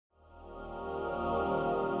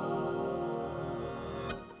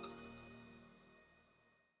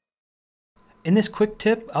In this quick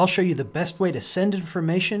tip, I'll show you the best way to send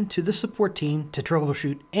information to the support team to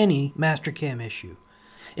troubleshoot any Mastercam issue.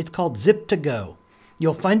 It's called Zip2Go.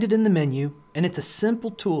 You'll find it in the menu, and it's a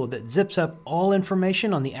simple tool that zips up all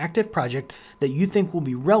information on the active project that you think will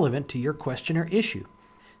be relevant to your question or issue.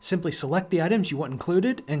 Simply select the items you want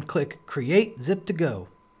included and click Create Zip2Go.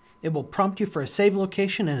 It will prompt you for a save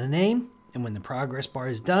location and a name, and when the progress bar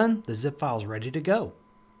is done, the zip file is ready to go.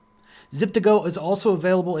 Zip2Go is also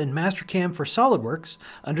available in Mastercam for SOLIDWORKS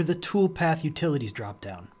under the Toolpath Utilities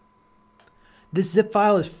dropdown. This zip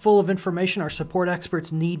file is full of information our support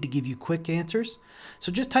experts need to give you quick answers, so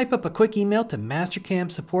just type up a quick email to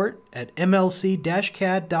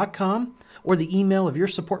mastercamsupport@mlc-cad.com or the email of your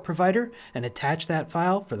support provider and attach that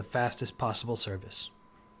file for the fastest possible service.